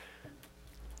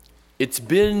It's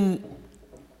been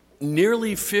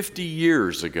nearly 50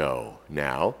 years ago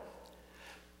now.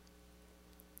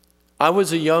 I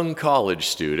was a young college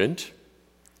student,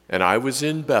 and I was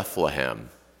in Bethlehem.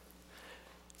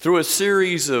 Through a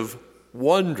series of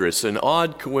wondrous and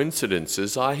odd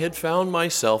coincidences, I had found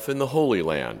myself in the Holy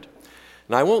Land.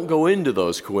 And I won't go into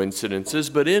those coincidences,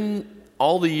 but in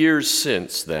all the years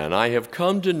since then, I have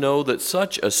come to know that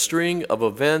such a string of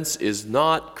events is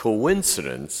not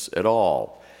coincidence at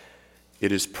all.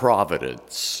 It is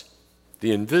providence,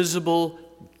 the invisible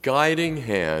guiding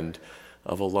hand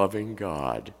of a loving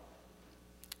God.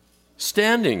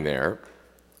 Standing there,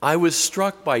 I was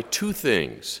struck by two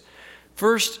things.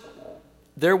 First,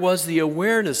 there was the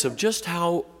awareness of just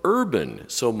how urban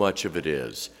so much of it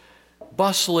is.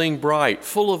 Bustling, bright,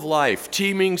 full of life,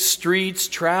 teeming streets,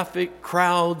 traffic,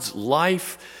 crowds,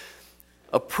 life,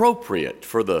 appropriate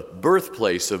for the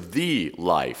birthplace of the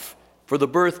life, for the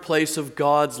birthplace of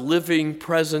God's living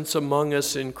presence among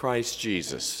us in Christ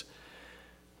Jesus.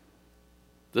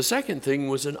 The second thing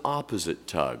was an opposite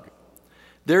tug.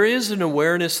 There is an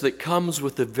awareness that comes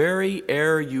with the very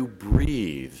air you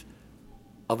breathe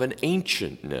of an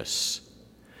ancientness.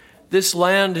 This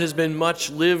land has been much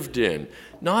lived in,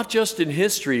 not just in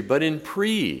history, but in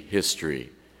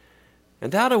prehistory.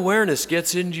 And that awareness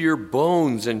gets into your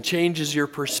bones and changes your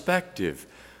perspective.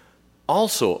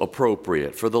 Also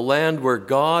appropriate for the land where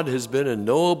God has been a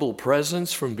knowable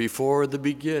presence from before the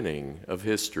beginning of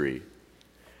history.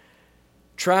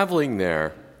 Traveling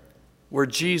there, where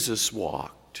Jesus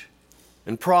walked,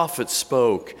 and prophets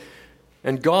spoke,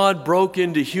 and God broke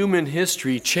into human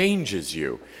history, changes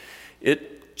you.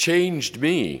 It changed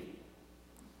me.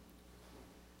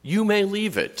 You may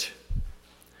leave it,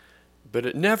 but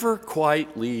it never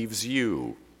quite leaves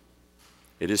you.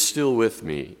 It is still with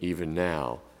me even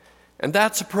now. And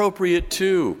that's appropriate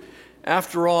too.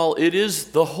 After all, it is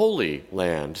the Holy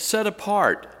Land, set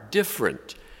apart,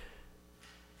 different.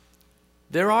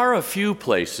 There are a few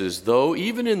places, though,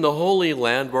 even in the Holy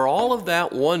Land, where all of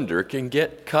that wonder can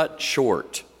get cut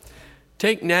short.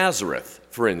 Take Nazareth,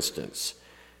 for instance.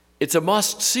 It's a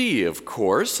must-see, of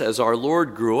course, as our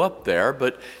Lord grew up there,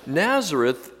 but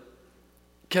Nazareth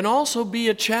can also be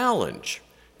a challenge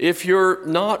if you're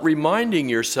not reminding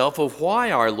yourself of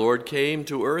why our Lord came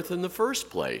to earth in the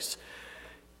first place.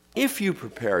 If you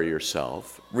prepare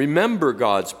yourself, remember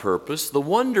God's purpose, the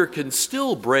wonder can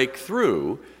still break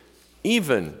through,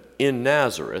 even in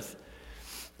Nazareth.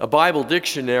 A Bible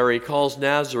dictionary calls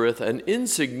Nazareth an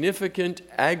insignificant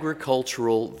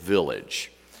agricultural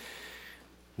village.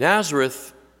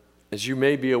 Nazareth, as you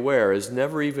may be aware, is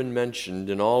never even mentioned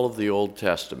in all of the Old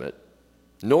Testament,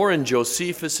 nor in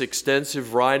Josephus'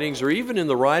 extensive writings or even in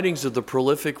the writings of the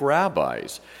prolific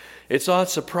rabbis. It's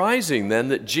not surprising then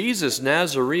that Jesus'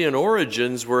 Nazarene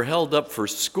origins were held up for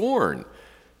scorn.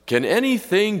 Can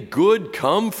anything good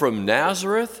come from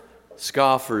Nazareth?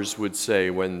 Scoffers would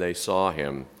say when they saw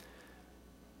him.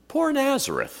 Poor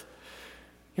Nazareth.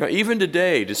 Even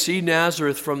today, to see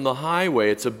Nazareth from the highway,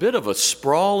 it's a bit of a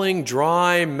sprawling,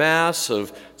 dry mass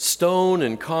of stone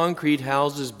and concrete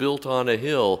houses built on a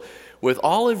hill with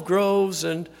olive groves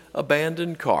and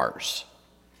abandoned cars.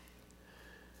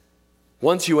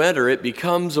 Once you enter, it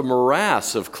becomes a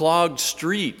morass of clogged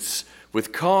streets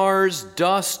with cars,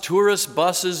 dust, tourist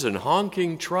buses, and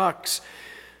honking trucks.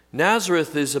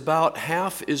 Nazareth is about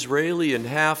half Israeli and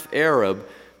half Arab.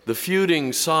 The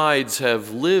feuding sides have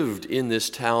lived in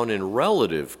this town in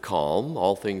relative calm,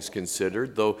 all things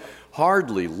considered, though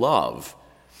hardly love.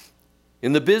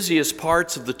 In the busiest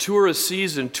parts of the tourist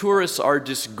season, tourists are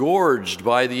disgorged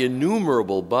by the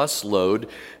innumerable bus load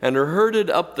and are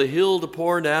herded up the hill to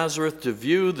poor Nazareth to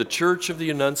view the Church of the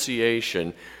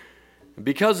Annunciation.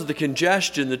 Because of the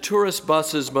congestion, the tourist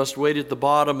buses must wait at the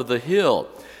bottom of the hill.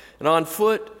 And on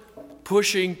foot,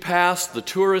 pushing past the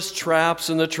tourist traps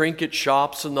and the trinket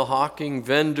shops and the hawking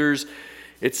vendors,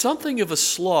 it's something of a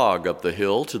slog up the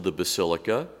hill to the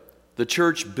basilica, the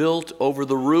church built over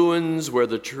the ruins where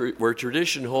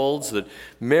tradition holds that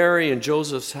Mary and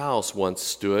Joseph's house once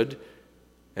stood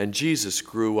and Jesus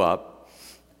grew up.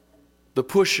 The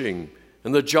pushing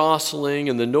and the jostling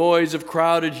and the noise of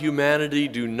crowded humanity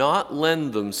do not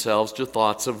lend themselves to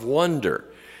thoughts of wonder.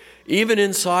 Even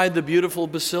inside the beautiful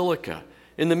basilica,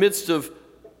 in the midst of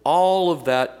all of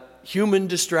that human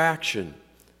distraction,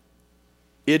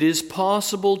 it is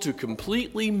possible to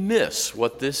completely miss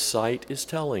what this site is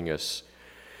telling us.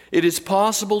 It is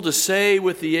possible to say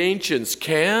with the ancients,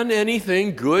 can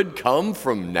anything good come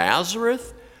from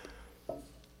Nazareth?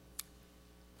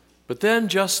 But then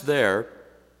just there,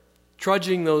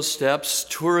 trudging those steps,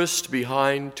 tourist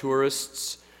behind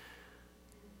tourists,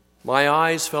 my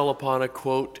eyes fell upon a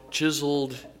quote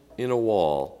chiseled in a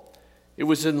wall. It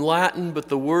was in Latin, but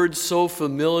the word so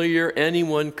familiar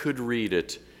anyone could read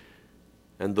it.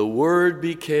 And the Word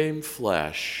became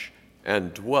flesh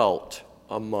and dwelt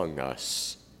among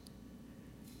us.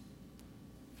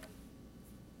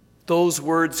 Those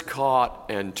words caught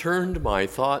and turned my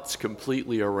thoughts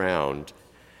completely around.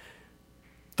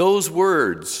 Those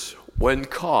words, when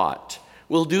caught,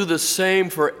 will do the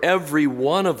same for every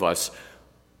one of us,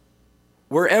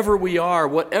 wherever we are,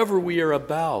 whatever we are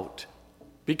about,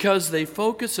 because they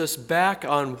focus us back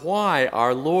on why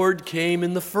our Lord came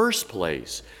in the first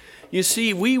place. You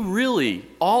see, we really,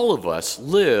 all of us,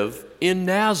 live in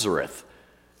Nazareth.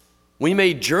 We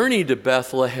may journey to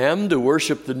Bethlehem to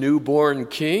worship the newborn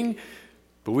King,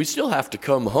 but we still have to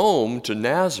come home to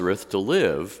Nazareth to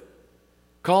live.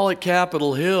 Call it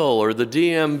Capitol Hill or the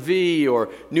DMV or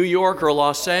New York or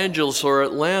Los Angeles or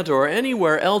Atlanta or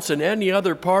anywhere else in any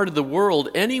other part of the world,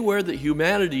 anywhere that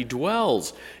humanity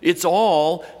dwells. It's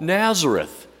all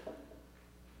Nazareth.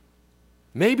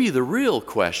 Maybe the real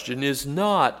question is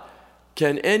not,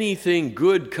 can anything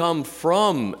good come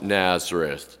from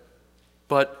Nazareth?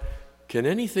 But can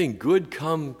anything good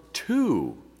come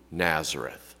to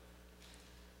Nazareth?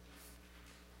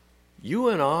 You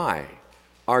and I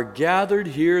are gathered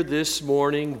here this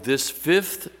morning, this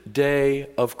fifth day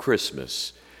of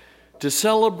Christmas, to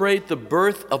celebrate the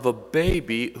birth of a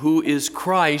baby who is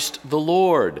Christ the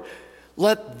Lord.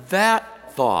 Let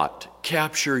that thought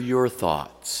capture your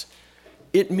thoughts.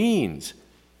 It means,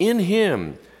 in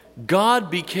Him, God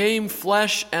became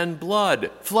flesh and blood,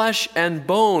 flesh and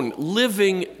bone,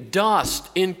 living dust,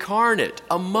 incarnate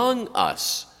among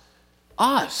us.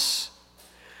 Us.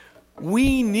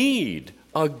 We need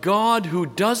a God who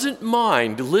doesn't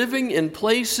mind living in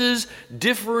places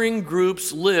differing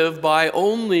groups live by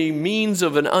only means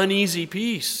of an uneasy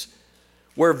peace,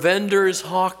 where vendors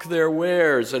hawk their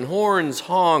wares and horns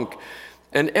honk,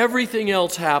 and everything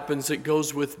else happens that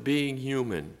goes with being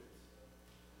human.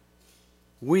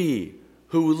 We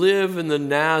who live in the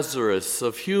Nazareths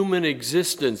of human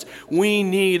existence, we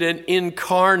need an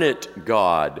incarnate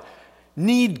God.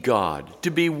 Need God to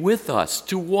be with us,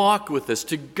 to walk with us,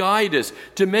 to guide us,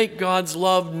 to make God's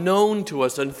love known to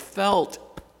us and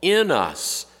felt in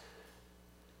us.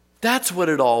 That's what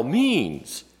it all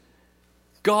means.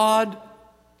 God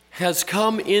has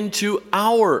come into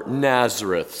our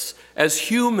Nazareths as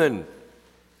human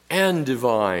and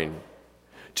divine,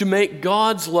 to make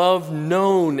God's love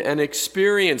known and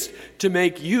experienced, to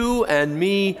make you and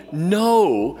me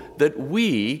know that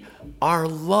we are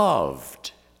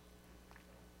loved.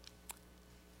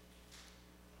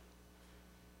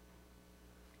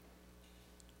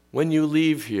 When you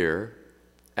leave here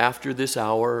after this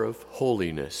hour of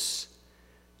holiness,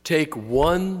 take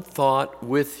one thought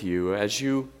with you as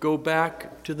you go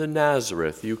back to the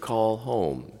Nazareth you call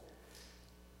home.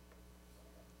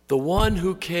 The one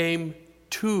who came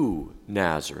to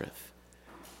Nazareth.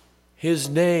 His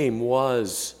name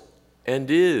was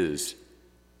and is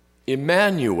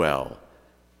Emmanuel,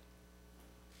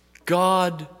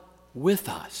 God with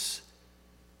us.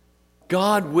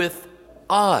 God with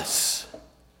us.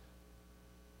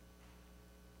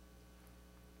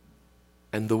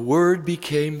 And the Word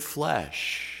became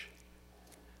flesh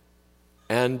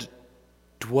and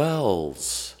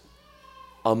dwells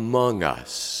among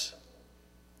us.